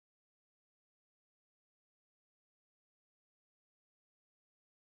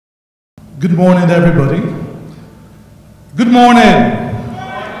Good morning, everybody. Good morning.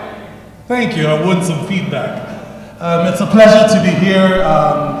 Thank you. I want some feedback. It's a pleasure to be here.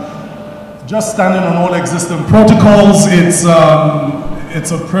 Just standing on all existing protocols. It's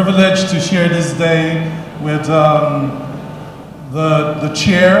a privilege to share this day with the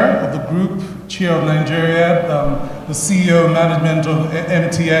chair of the group, chair of Nigeria, the CEO management of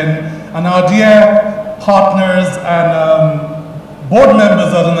MTN, and our dear partners and board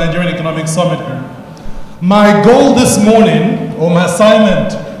members of the Nigerian Economic Summit Group. My goal this morning, or my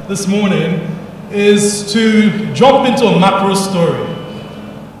assignment this morning, is to jump into a macro story.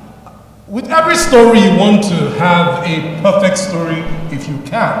 With every story, you want to have a perfect story if you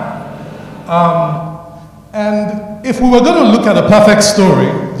can. And if we were going to look at a perfect story,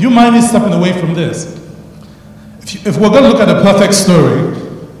 you mind me stepping away from this? If we're going to look at a perfect story,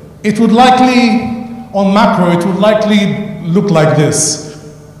 it would likely, on macro, it would likely look like this.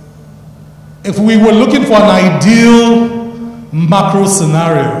 If we were looking for an ideal macro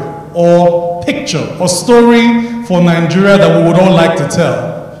scenario or picture or story for Nigeria that we would all like to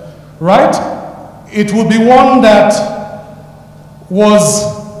tell, right? It would be one that was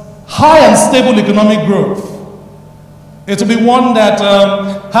high and stable economic growth. It would be one that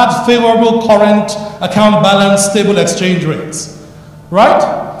had favorable current account balance, stable exchange rates, right?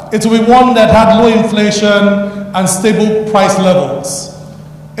 It would be one that had low inflation and stable price levels.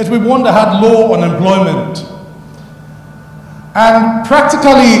 It would be one that had low unemployment. And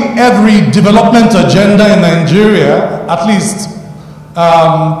practically every development agenda in Nigeria, at least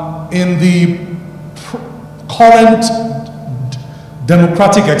in the current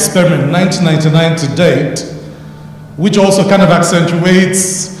democratic experiment, 1999 to date, which also kind of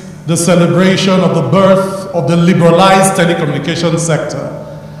accentuates the celebration of the birth of the liberalized telecommunications sector,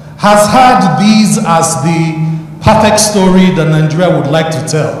 has had these as the perfect story that Nigeria would like to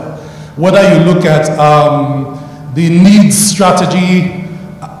tell. Whether you look at the needs strategy,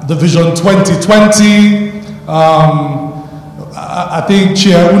 the Vision 2020, I think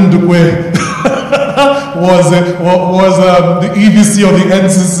Chair Undukwe was the EVC of the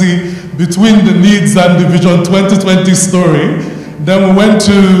NCC between the needs and the Vision 2020 story. Then we went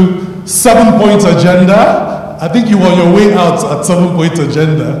to 7-point agenda. I think you were on your way out at 7-point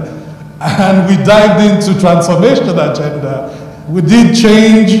agenda. And we dived into transformation agenda. We did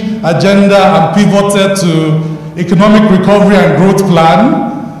change agenda and pivoted to economic recovery and growth plan.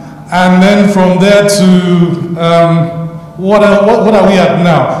 And then from there to, what are we at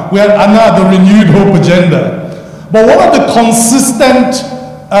now? We are now at the renewed hope agenda. But one of the consistent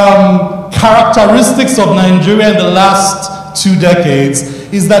characteristics of Nigeria in the last 2 decades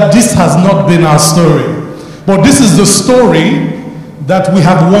is that this has not been our story. But this is the story that we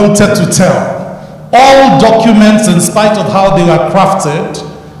have wanted to tell. All documents, in spite of how they were crafted,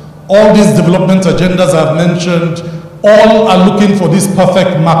 all these development agendas I've mentioned, all are looking for this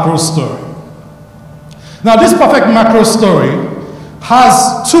perfect macro story. Now, this perfect macro story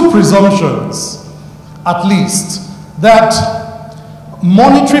has 2 presumptions, at least, that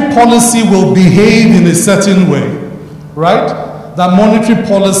monetary policy will behave in a certain way, right? That monetary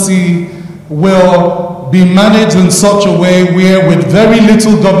policy will be managed in such a way where with very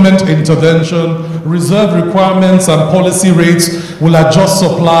little government intervention, reserve requirements and policy rates will adjust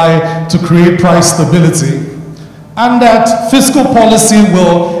supply to create price stability. And that fiscal policy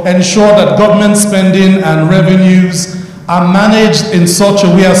will ensure that government spending and revenues are managed in such a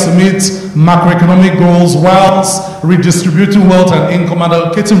way as to meet macroeconomic goals whilst redistributing wealth and income and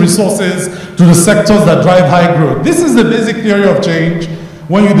allocating resources to the sectors that drive high growth. This is the basic theory of change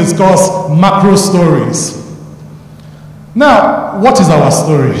when you discuss macro stories. Now, what is our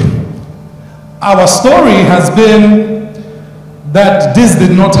story? Our story has been that this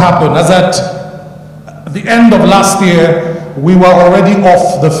did not happen. As at the end of last year, we were already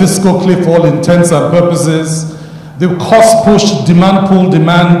off the fiscal cliff for all intents and purposes. The cost push, demand pull,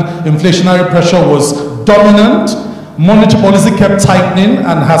 demand, inflationary pressure was dominant. Monetary policy kept tightening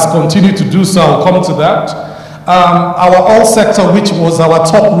and has continued to do so. I'll come to that. Our oil sector, which was our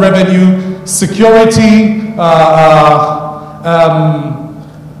top revenue security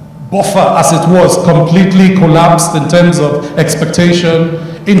buffer as it was, completely collapsed in terms of expectation.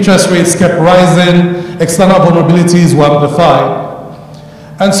 Interest rates kept rising. External vulnerabilities were amplified.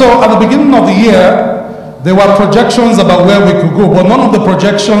 And so at the beginning of the year, there were projections about where we could go, but none of the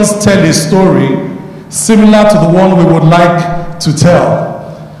projections tell a story similar to the one we would like to tell.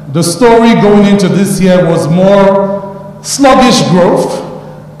 The story going into this year was more sluggish growth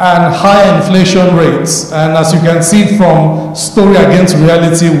and high inflation rates. And as you can see from story against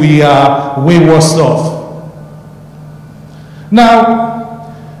reality, we are way worse off. Now,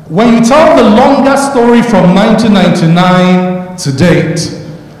 When you tell the longer story from 1999 to date,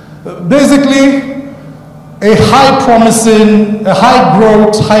 basically a high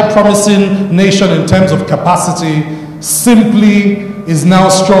growth, high promising nation in terms of capacity simply is now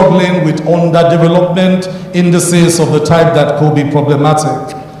struggling with underdevelopment indices of the type that could be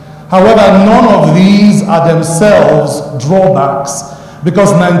problematic. However, none of these are themselves drawbacks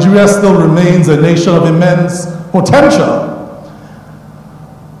because Nigeria still remains a nation of immense potential.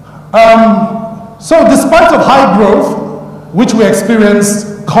 So despite of high growth, which we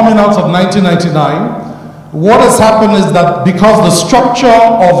experienced coming out of 1999, what has happened is that because the structure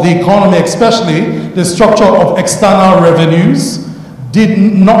of the economy, especially the structure of external revenues, did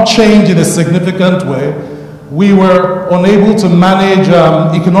not change in a significant way, we were unable to manage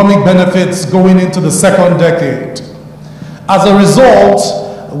economic benefits going into the second decade. As a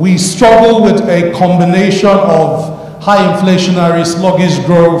result, we struggle with a combination of high inflationary, sluggish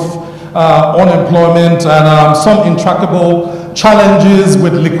growth, unemployment, and some intractable challenges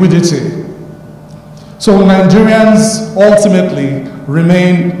with liquidity. So Nigerians ultimately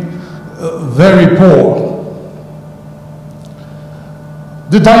remain very poor.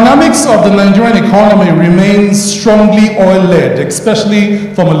 The dynamics of the Nigerian economy remain strongly oil-led,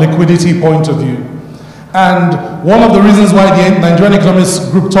 especially from a liquidity point of view. And one of the reasons why the Nigerian Economics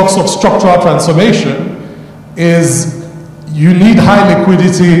Group talks of structural transformation is you need high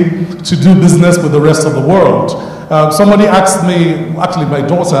liquidity to do business with the rest of the world. Somebody asked me, actually my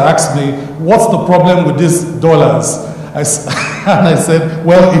daughter asked me, what's the problem with these dollars? And I said,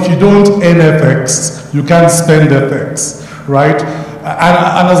 well, if you don't earn FX, you can't spend FX, right?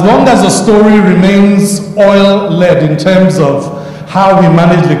 And as long as the story remains oil-led in terms of how we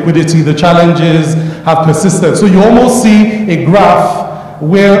manage liquidity, the challenges have persisted. So you almost see a graph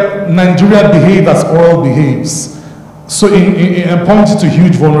where Nigeria behaves as oil behaves. So it points to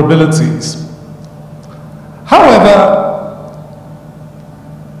huge vulnerabilities. However,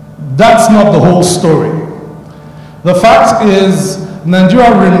 that's not the whole story. The fact is,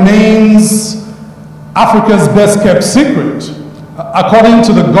 Nigeria remains Africa's best kept secret, according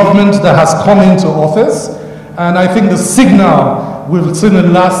to the government that has come into office. And I think the signal we've seen in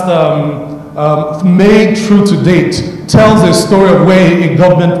the last May through to date tells a story of where a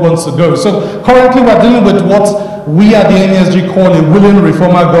government wants to go. So currently we're dealing with what we at the NESG call a willing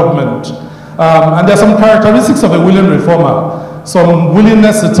reformer government. And there are some characteristics of a willing reformer. Some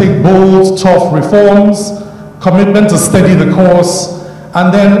willingness to take bold, tough reforms, commitment to steady the course,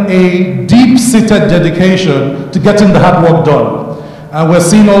 and then a deep-seated dedication to getting the hard work done. And we're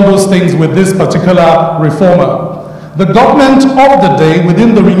seeing all those things with this particular reformer. The government of the day,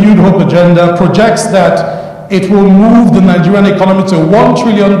 within the Renewed Hope agenda, projects that it will move the Nigerian economy to a $1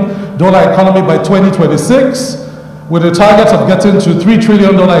 trillion economy by 2026, with a target of getting to $3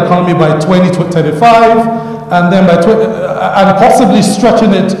 trillion economy by 2035, and then and possibly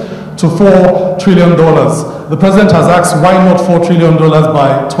stretching it to $4 trillion. The president has asked, why not $4 trillion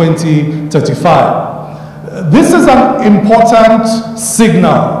by 2035? This is an important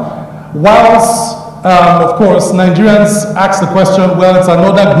signal. Whilst, of course, Nigerians ask the question, well, it's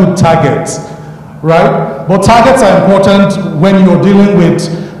another good target, right? But targets are important when you're dealing with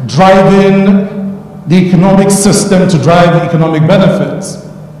driving the economic system to drive economic benefits.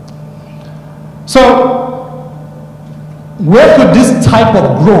 So, where could this type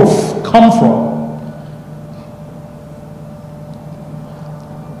of growth come from?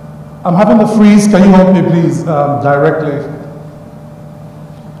 I'm having a freeze. Can you help me, please, directly?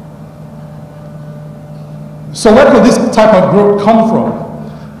 So where could this type of growth come from?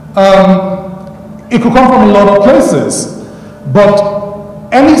 It could come from a lot of places, but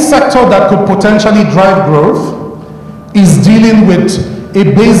any sector that could potentially drive growth is dealing with a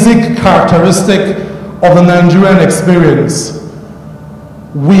basic characteristic of the Nigerian experience.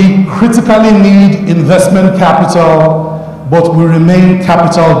 We critically need investment capital, but we remain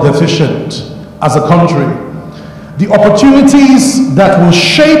capital deficient as a country. The opportunities that will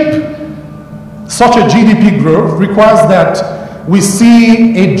shape such a GDP growth requires that we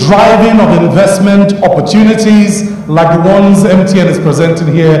see a driving of investment opportunities like the ones MTN is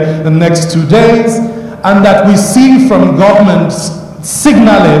presenting here in the next 2 days, and that we see from governments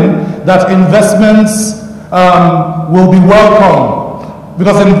signaling that investments will be welcome.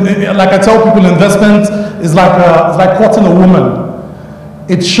 Because, like I tell people, investment is like courting a woman.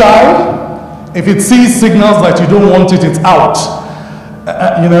 It's shy. If it sees signals that you don't want it, it's out.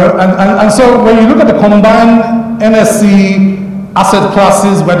 You know, and so when you look at the combined NSC asset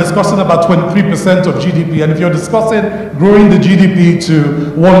classes, we're discussing about 23% of GDP. And if you're discussing growing the GDP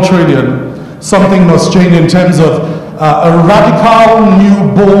to 1 trillion, something must change in terms of a radical, new,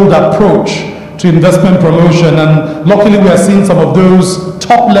 bold approach to investment promotion, and luckily we are seeing some of those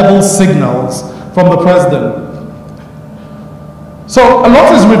top-level signals from the president. So a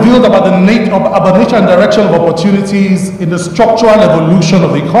lot is revealed about the nature and direction of opportunities in the structural evolution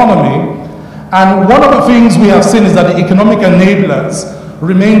of the economy. And one of the things we have seen is that the economic enablers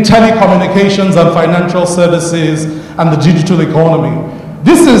remain telecommunications and financial services and the digital economy.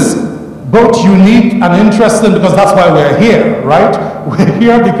 This is both unique and interesting because that's why we're here, right? We're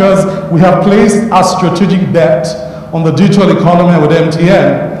here because we have placed our strategic bet on the digital economy with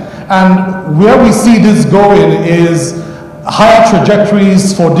MTN. And where we see this going is higher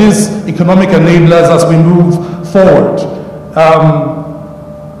trajectories for these economic enablers as we move forward.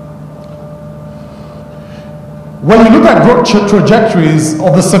 When you look at growth trajectories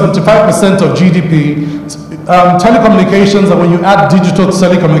of the 75% of GDP, telecommunications, and when you add digital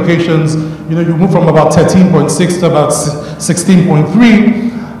telecommunications, you move from about 13.6 to about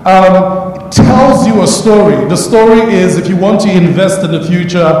 16.3, tells you a story. The story is, if you want to invest in the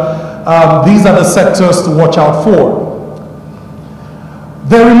future, these are the sectors to watch out for.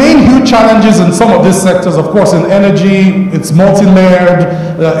 There remain huge challenges in some of these sectors. Of course, in energy, it's multi-layered,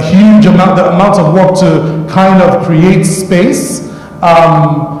 the amount of work to kind of create space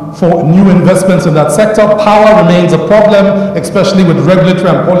for new investments in that sector. Power remains a problem, especially with regulatory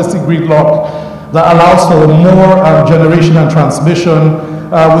and policy gridlock that allows for more generation and transmission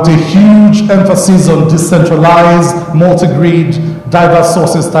with a huge emphasis on decentralized, multi-grid, diverse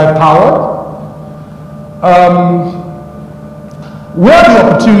sources type power. Where are the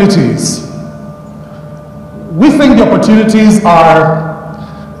opportunities? We think the opportunities are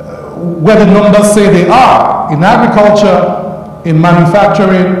where the numbers say they are: in agriculture, in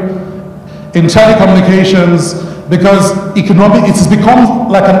manufacturing, in telecommunications, because it has become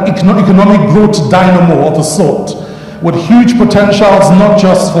like an economic growth dynamo of a sort, with huge potentials not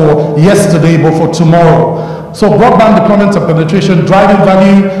just for yesterday but for tomorrow. So broadband deployment and penetration, driving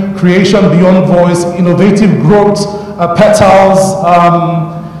value creation beyond voice, innovative growth, petals,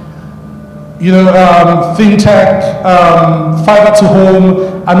 fintech, fiber to home,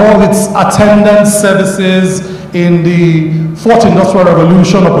 and all its attendant services in the fourth industrial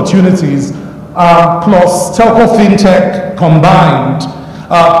revolution opportunities, plus telco fintech combined,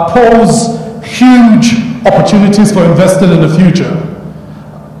 pose huge opportunities for investing in the future.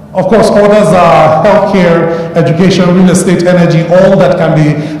 Of course, others are healthcare, education, real estate, energy, all that can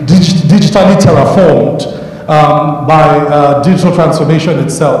be digitally terraformed by digital transformation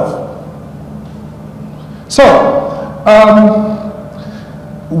itself. So,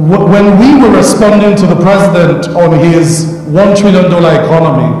 when we were responding to the president on his $1 trillion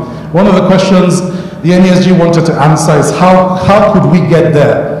economy, one of the questions the NESG wanted to answer is how could we get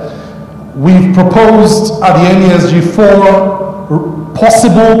there? We've proposed at the NESG 4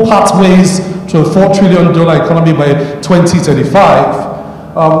 possible pathways to a $4 trillion economy by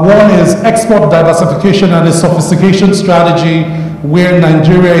 2035. One is export diversification and a sophistication strategy where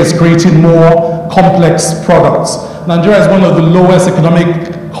Nigeria is creating more complex products. Nigeria is one of the lowest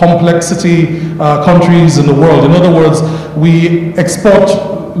economic complexity countries in the world. In other words, we export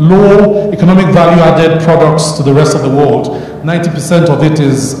low economic value added products to the rest of the world. 90% of it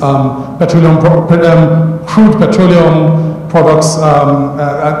is crude petroleum products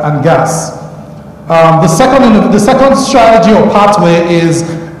and gas. The second strategy or pathway is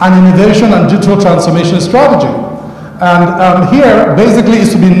an innovation and digital transformation strategy. And here, basically, is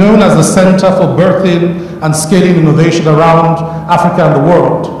to be known as the center for birthing and scaling innovation around Africa and the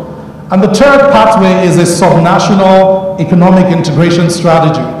world. And the third pathway is a subnational economic integration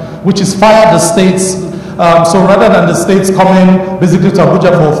strategy, which is fire the states. So rather than the states coming basically to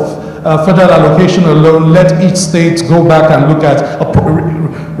Abuja for federal allocation alone, let each state go back and look at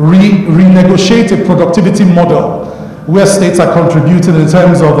renegotiate a productivity model where states are contributing in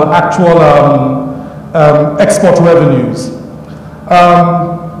terms of actual export revenues.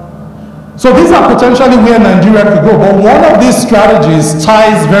 So these are potentially where Nigeria could go, but one of these strategies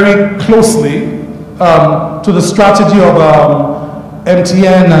ties very closely to the strategy of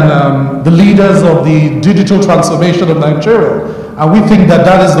MTN and the leaders of the digital transformation of Nigeria. And we think that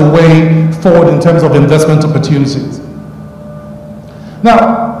that is the way forward in terms of investment opportunities.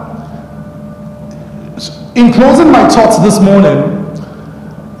 Now, in closing my thoughts this morning,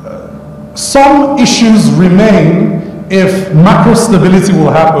 some issues remain if macro stability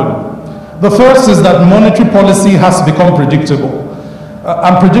will happen. The first is that monetary policy has to become predictable,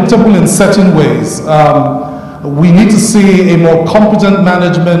 and predictable in certain ways. We need to see a more competent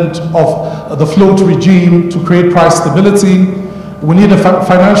management of the float regime to create price stability. We need a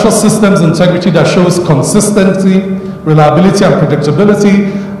financial systems integrity that shows consistency, reliability, and predictability.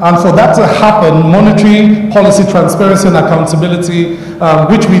 And for that to happen, monetary policy transparency and accountability,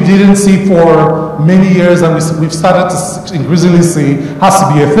 which we didn't see for many years and we've started to increasingly see, has to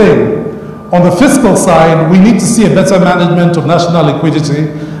be a thing. On the fiscal side, we need to see a better management of national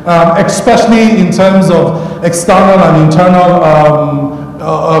liquidity, especially in terms of external and internal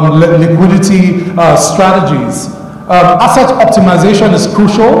liquidity strategies. Asset optimization is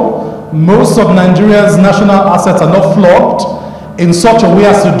crucial. Most of Nigeria's national assets are not flogged in such a way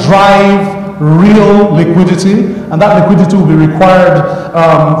as to drive real liquidity, and that liquidity will be required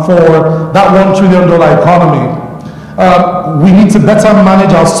for that $1 trillion economy. We need to better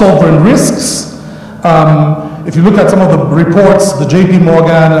manage our sovereign risks. If you look at some of the reports, the JP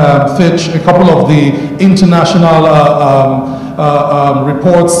Morgan, Fitch, a couple of the international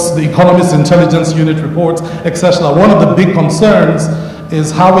reports, the Economist Intelligence Unit reports, etc. One of the big concerns is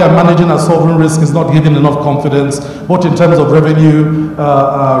how we are managing our sovereign risk is not giving enough confidence, both in terms of revenue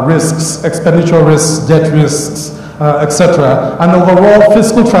risks, expenditure risks, debt risks, etc. And overall,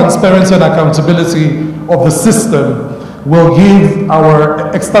 fiscal transparency and accountability of the system will give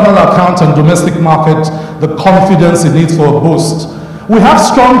our external account and domestic market the confidence it needs for a boost. We have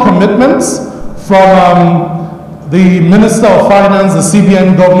strong commitments from the Minister of Finance, the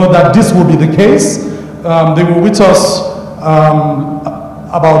CBN governor, that this will be the case. They were with us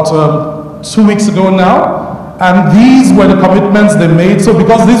about 2 weeks ago now, and these were the commitments they made. So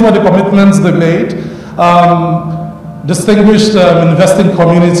because these were the commitments they made, distinguished investing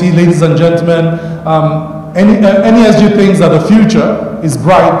community, ladies and gentlemen, NESG thinks that the future is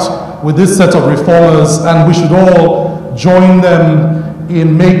bright with this set of reformers, and we should all join them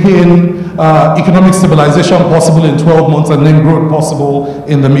in making economic stabilization possible in 12 months and then growth possible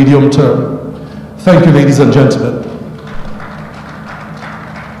in the medium term. Thank you, ladies and gentlemen.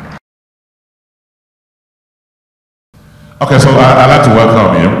 Okay, so I'd like to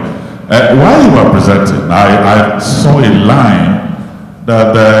welcome you. While you were presenting, I saw a line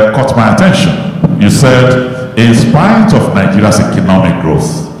that caught my attention. You said, in spite of Nigeria's economic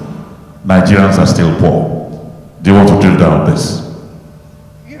growth, Nigerians are still poor. Do you want to drill down this?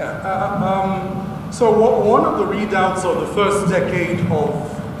 So one of the readouts of the first decade of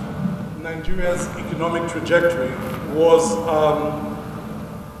Nigeria's economic trajectory was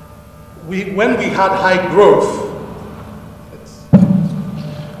when we had high growth.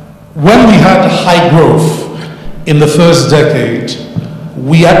 When we had high growth in the first decade,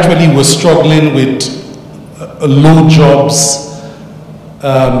 we actually were struggling with low jobs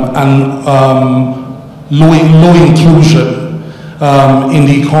and low inclusion in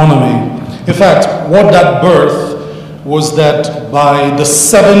the economy. In fact, what that birthed was that by the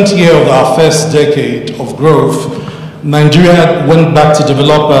 7th year of our first decade of growth, Nigeria went back to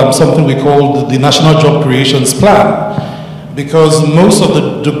develop something we called the National Job Creations Plan, because most of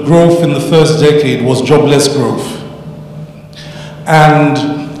the growth in the first decade was jobless growth. And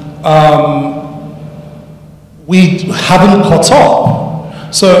we haven't caught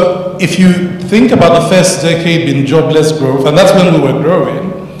up. So if you think about the first decade being jobless growth, and that's when we were growing,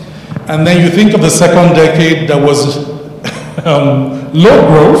 and then you think of the second decade that was low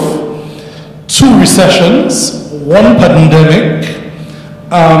growth, 2 recessions, 1 pandemic,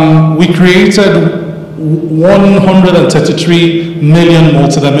 we created 133 million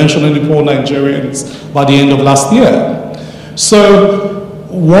multidimensionally poor Nigerians by the end of last year. So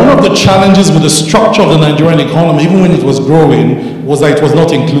one of the challenges with the structure of the Nigerian economy, even when it was growing, was that it was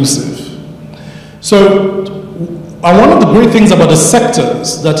not inclusive. So, and one of the great things about the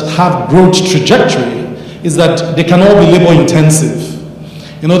sectors that have growth trajectory is that they can all be labor intensive.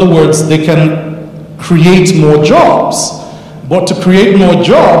 In other words, they can create more jobs. But to create more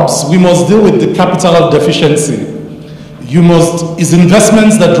jobs, we must deal with the capital deficiency. It's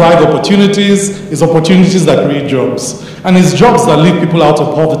investments that drive opportunities, it's opportunities that create jobs. And it's jobs that leave people out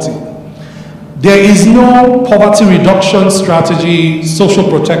of poverty. There is no poverty reduction strategy, social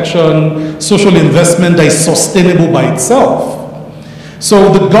protection, social investment that is sustainable by itself. So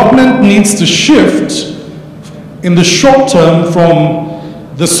the government needs to shift in the short term from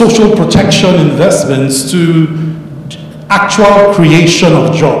the social protection investments to actual creation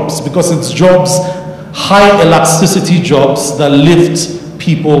of jobs, because it's jobs, high elasticity jobs that lift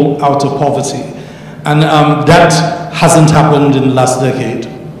people out of poverty. And that hasn't happened in the last decade.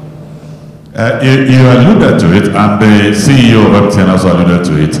 You alluded to it, and the CEO of MTN also alluded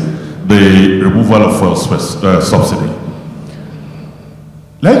to it, the removal of fuel subsidy.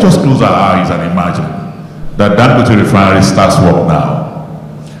 Let's just close our eyes and imagine that Dangote refinery starts work now.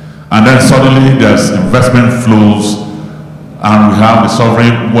 And then suddenly there's investment flows and we have the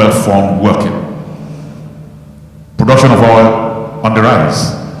sovereign wealth fund working. Production of oil on the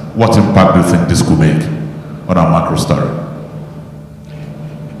rise. What impact do you think this could make on our macro story?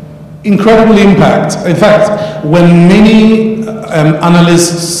 Incredible impact. In fact, when many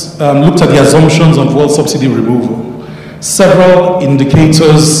analysts looked at the assumptions on fuel subsidy removal, several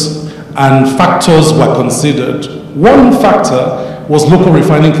indicators and factors were considered. One factor was local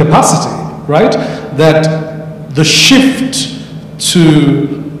refining capacity, right? That the shift to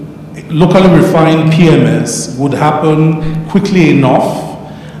locally refined PMS would happen quickly enough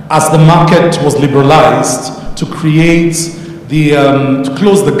as the market was liberalized to create the, to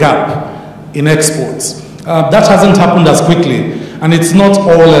close the gap in exports. That hasn't happened as quickly, and it's not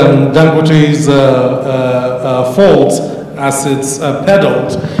all Dangote's fault as it's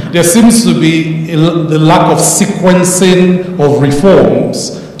peddled. There seems to be the lack of sequencing of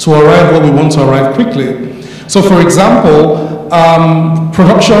reforms to arrive where we want to arrive quickly. So for example,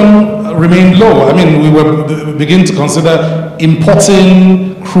 production remained low. I mean, we were beginning to consider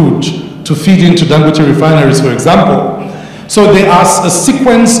importing crude to feed into Dangote refineries, for example. So there are a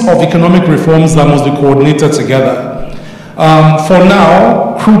sequence of economic reforms that must be coordinated together. For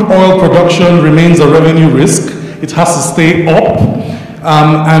now, crude oil production remains a revenue risk. It has to stay up.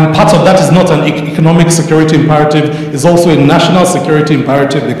 And part of that is not an economic security imperative, it's also a national security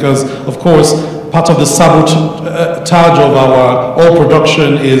imperative because, of course, part of the sabotage of our oil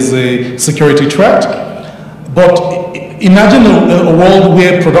production is a security threat. But imagine a world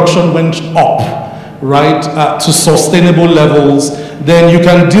where production went up, right, to sustainable levels. Then you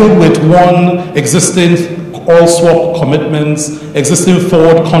can deal with one, existing oil swap commitments, existing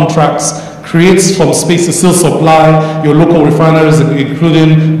forward contracts, creates some space to still supply your local refineries,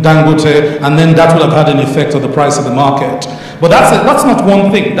 including Dangote, and then that will have had an effect on the price of the market. But that's not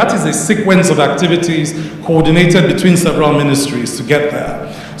one thing. That is a sequence of activities coordinated between several ministries to get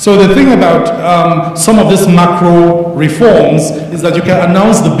there. So the thing about some of these macro reforms is that you can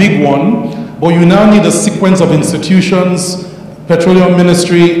announce the big one, but you now need a sequence of institutions, Petroleum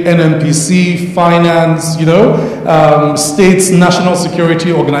Ministry, NNPC, Finance, states, national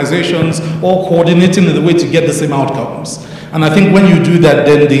security organizations, all coordinating in the way to get the same outcomes. And I think when you do that,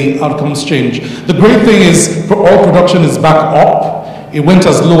 then the outcomes change. The great thing is oil production is back up. It went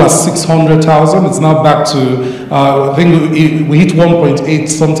as low as 600,000. It's now back to, I think we hit 1.8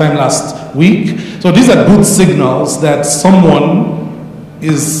 sometime last week. So these are good signals that someone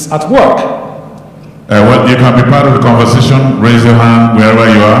is at work. Well, you can be part of the conversation. Raise your hand wherever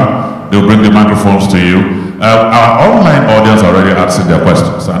you are. They'll bring the microphones to you. Our online audience are already asking their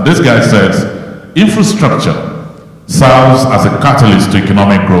questions. And this guy says, infrastructure serves as a catalyst to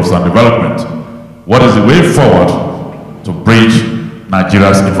economic growth and development. What is the way forward to bridge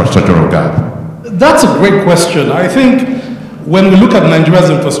Nigeria's infrastructural gap? That's a great question. I think when we look at Nigeria's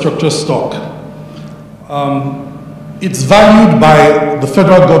infrastructure stock, it's valued by the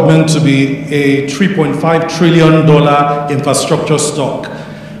federal government to be a $3.5 trillion infrastructure stock,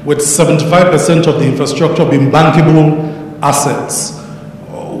 with 75% of the infrastructure being bankable assets.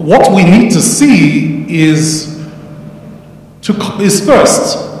 What we need to see is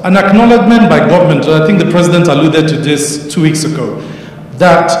first, an acknowledgement by government, and I think the president alluded to this 2 weeks ago,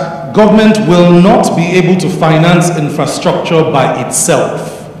 that government will not be able to finance infrastructure by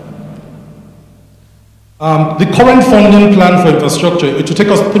itself. The current funding plan for infrastructure, it will take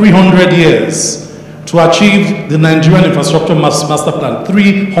us 300 years to achieve the Nigerian Infrastructure Master Plan,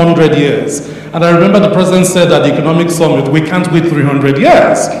 300 years. And I remember the president said at the economic summit, we can't wait 300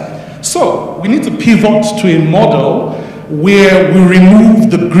 years. So we need to pivot to a model where we remove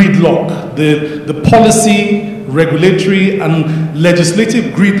the gridlock, the policy, regulatory, and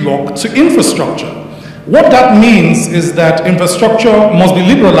legislative gridlock to infrastructure. What that means is that infrastructure must be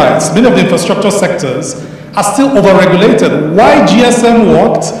liberalized. Many of the infrastructure sectors are still overregulated. Why GSM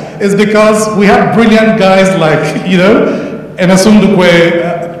worked is because we have brilliant guys like, Emerson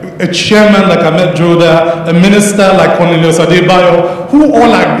Dukwe, a chairman like Ahmed Joda, a minister like Cornelius Adebayo, who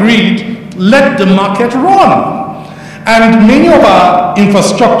all agreed, let the market run. And many of our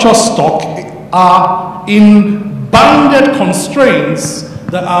infrastructure stock are in bounded constraints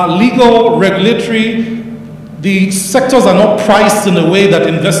that are legal, regulatory. The sectors are not priced in a way that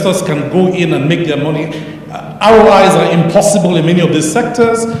investors can go in and make their money. ROIs are impossible in many of these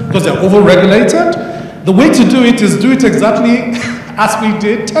sectors because they're over-regulated. The way to do it is do it exactly as we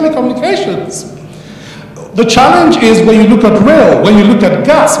did telecommunications. The challenge is when you look at rail, when you look at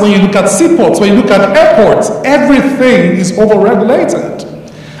gas, when you look at seaports, when you look at airports, everything is over-regulated.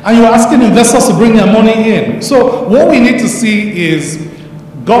 And you're asking investors to bring their money in. So what we need to see is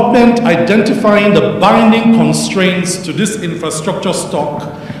government identifying the binding constraints to this infrastructure stock,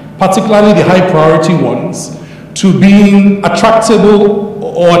 particularly the high priority ones, to being attractive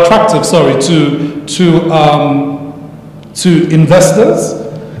to investors,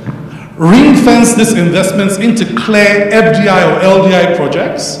 ring-fence these investments into clear FDI or LDI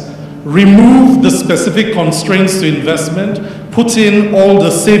projects, remove the specific constraints to investment, put in all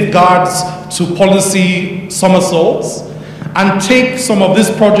the safeguards to policy somersaults, and take some of these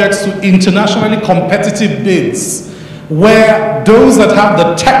projects to internationally competitive bids where those that have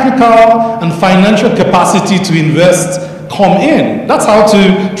the technical and financial capacity to invest come in. That's how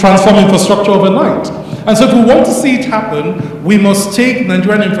to transform infrastructure overnight. And so if we want to see it happen, we must take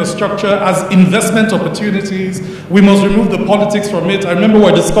Nigerian infrastructure as investment opportunities. We must remove the politics from it. I remember we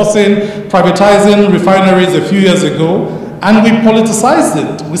were discussing privatizing refineries a few years ago, and we politicized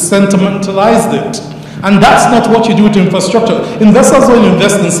it, we sentimentalized it. And that's not what you do with infrastructure. Investors don't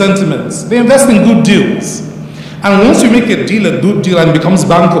invest in sentiments. They invest in good deals. And once you make a deal a good deal and it becomes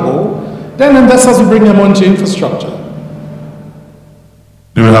bankable, then investors will bring their money to infrastructure.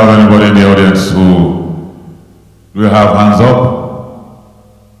 Do we have anybody in the audience who... Do we have hands up?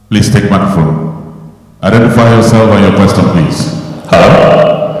 Please take microphone. Identify yourself and your question, please. Hello.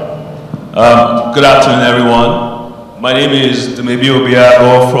 Good afternoon, everyone. My name is Dumebi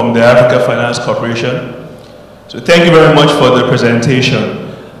Obiago from the Africa Finance Corporation. So thank you very much for the presentation.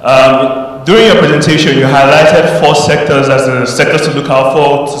 During your presentation, you highlighted 4 sectors as the sectors to look out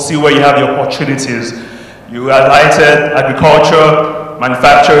for to see where you have the opportunities. You highlighted agriculture,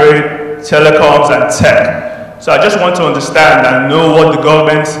 manufacturing, telecoms, and tech. So I just want to understand and know what the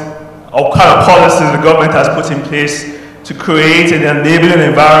government, or kind of policies the government has put in place to create an enabling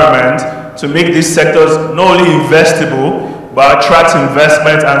environment to make these sectors not only investable, but attract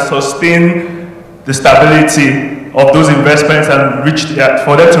investment and sustain the stability of those investments and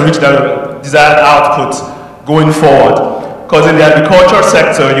for them to reach their desired output going forward. Because in the agriculture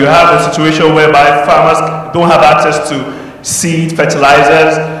sector, you have a situation whereby farmers don't have access to seed,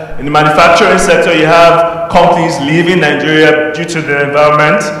 fertilizers. In the manufacturing sector, you have companies leaving Nigeria due to the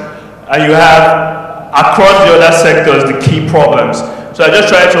environment, and you have, across the other sectors, the key problems. So I just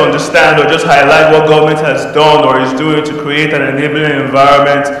try to understand or just highlight what government has done or is doing to create an enabling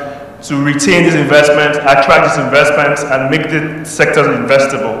environment to retain these investments, attract these investments, and make the sectors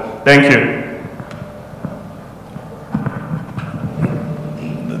investable. Thank you.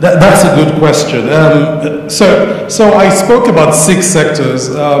 That's a good question. So I spoke about 6 sectors.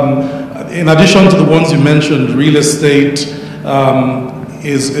 In addition to the ones you mentioned, real estate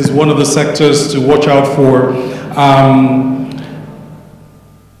is one of the sectors to watch out for.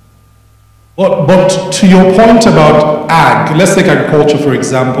 But to your point about ag, let's take agriculture for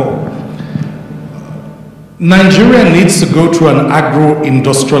example. Nigeria needs to go through an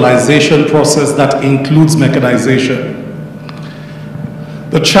agro-industrialization process that includes mechanization.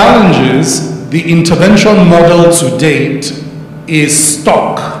 The challenge is the intervention model to date is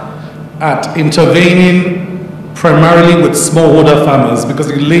stuck at intervening primarily with smallholder farmers because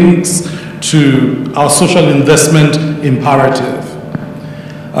it links to our social investment imperative.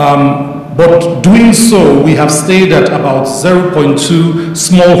 But doing so, we have stayed at about 0.2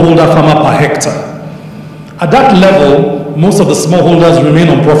 smallholder farmer per hectare. At that level, most of the smallholders remain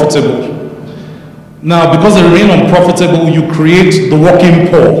unprofitable. Now, because they remain unprofitable, you create the working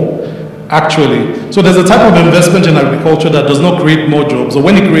poor, actually. So there's a type of investment in agriculture that does not create more jobs, or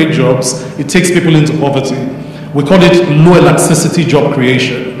when it creates jobs, it takes people into poverty. We call it low elasticity job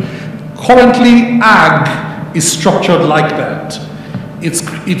creation. Currently, ag is structured like that.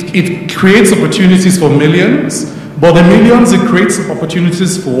 It creates opportunities for millions, but the millions it creates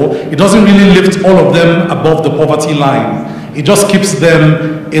opportunities for, it doesn't really lift all of them above the poverty line. It just keeps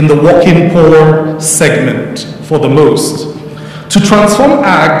them in the working poor segment for the most. To transform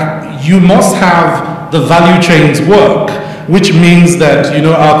ag, you must have the value chains work, which means that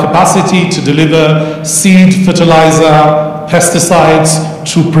our capacity to deliver seed, fertilizer, pesticides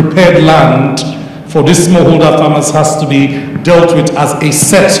to prepared land for these smallholder farmers has to be dealt with as a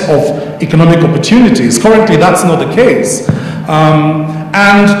set of economic opportunities. Currently, that's not the case.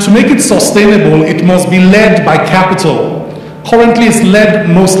 And to make it sustainable, it must be led by capital. Currently, it's led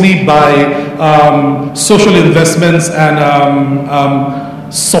mostly by social investments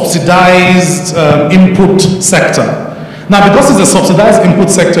and subsidized input sector. Now, because it's a subsidized input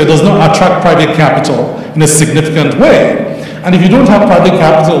sector, it does not attract private capital in a significant way. And if you don't have private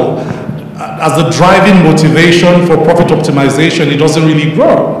capital as the driving motivation for profit optimization, it doesn't really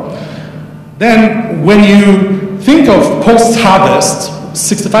grow. Then, when you think of post-harvest,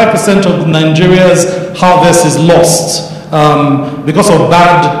 65% of Nigeria's harvest is lost because of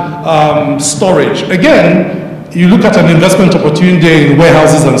bad storage. Again, you look at an investment opportunity in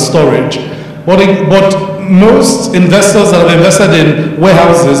warehouses and storage, but most investors that have invested in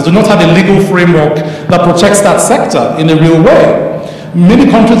warehouses do not have a legal framework that protects that sector in a real way.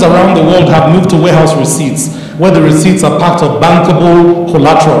 Many countries around the world have moved to warehouse receipts, where the receipts are part of bankable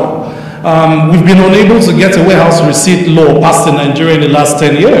collateral. We've been unable to get a warehouse receipt law passed in Nigeria in the last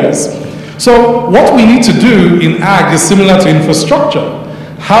 10 years. So what we need to do in ag is similar to infrastructure.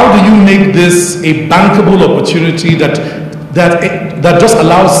 How do you make this a bankable opportunity that just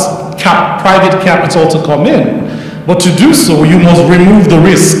allows private capital to come in? But to do so, you must remove the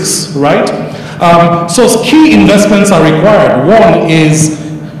risks, right? So key investments are required. One is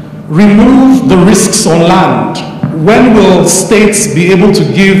remove the risks on land. When will states be able to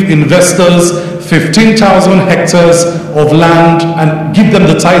give investors 15,000 hectares of land and give them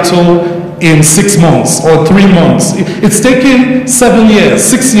the title in 6 months or 3 months? It's taking 7 years,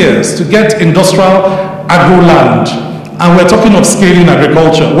 6 years to get industrial agro land. And we're talking of scaling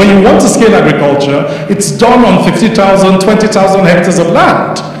agriculture. When you want to scale agriculture, it's done on 50,000, 20,000 hectares of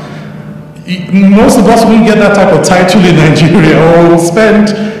land. Most of us won't get that type of title in Nigeria, or will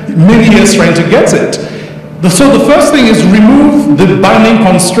spend many years trying to get it. So the first thing is remove the binding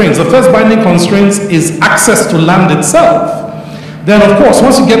constraints. The first binding constraint is access to land itself. Then, of course,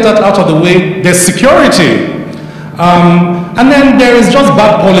 once you get that out of the way, there's security. And then there is just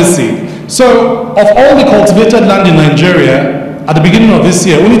bad policy. So, of all the cultivated land in Nigeria, at the beginning of this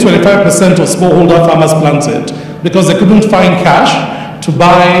year, only 25% of smallholder farmers planted because they couldn't find cash to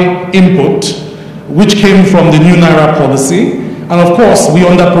buy input, which came from the new Naira policy. And of course, we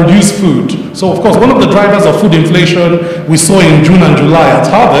underproduce food. So of course, one of the drivers of food inflation we saw in June and July at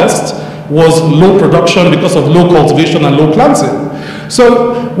harvest was low production because of low cultivation and low planting.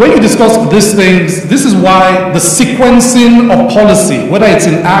 So when you discuss these things, this is why the sequencing of policy, whether it's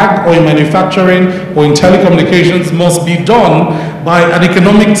in ag or in manufacturing or in telecommunications, must be done by an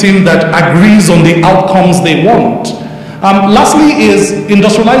economic team that agrees on the outcomes they want. Lastly is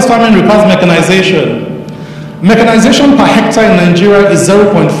industrialized farming requires mechanization. Mechanization per hectare in Nigeria is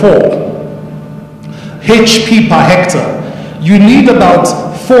 0.4 HP per hectare. You need about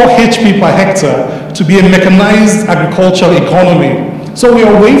 4 HP per hectare to be a mechanized agricultural economy. So we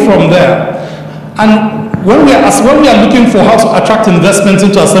are away from there. And when we are looking for how to attract investments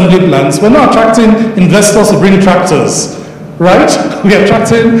into assembly plants, we're not attracting investors to bring tractors, right? We're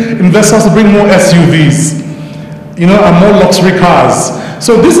attracting investors to bring more SUVs, and more luxury cars.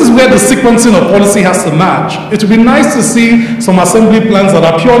 So this is where the sequencing of policy has to match. It would be nice to see some assembly plants that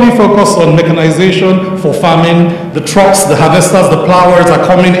are purely focused on mechanization for farming. The trucks, the harvesters, the plowers are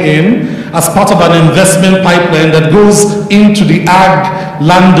coming in as part of an investment pipeline that goes into the ag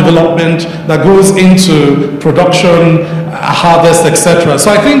land development, that goes into production, harvest, etc.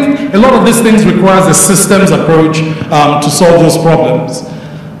 So I think a lot of these things requires a systems approach to solve those problems.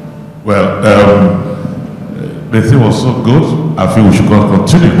 Well, the thing was so good, I feel we should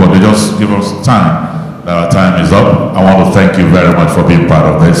continue, but they just give us time. Our time is up. I want to thank you very much for being part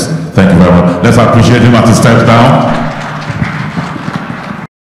of this. Thank you very much. Let's appreciate him as he steps down.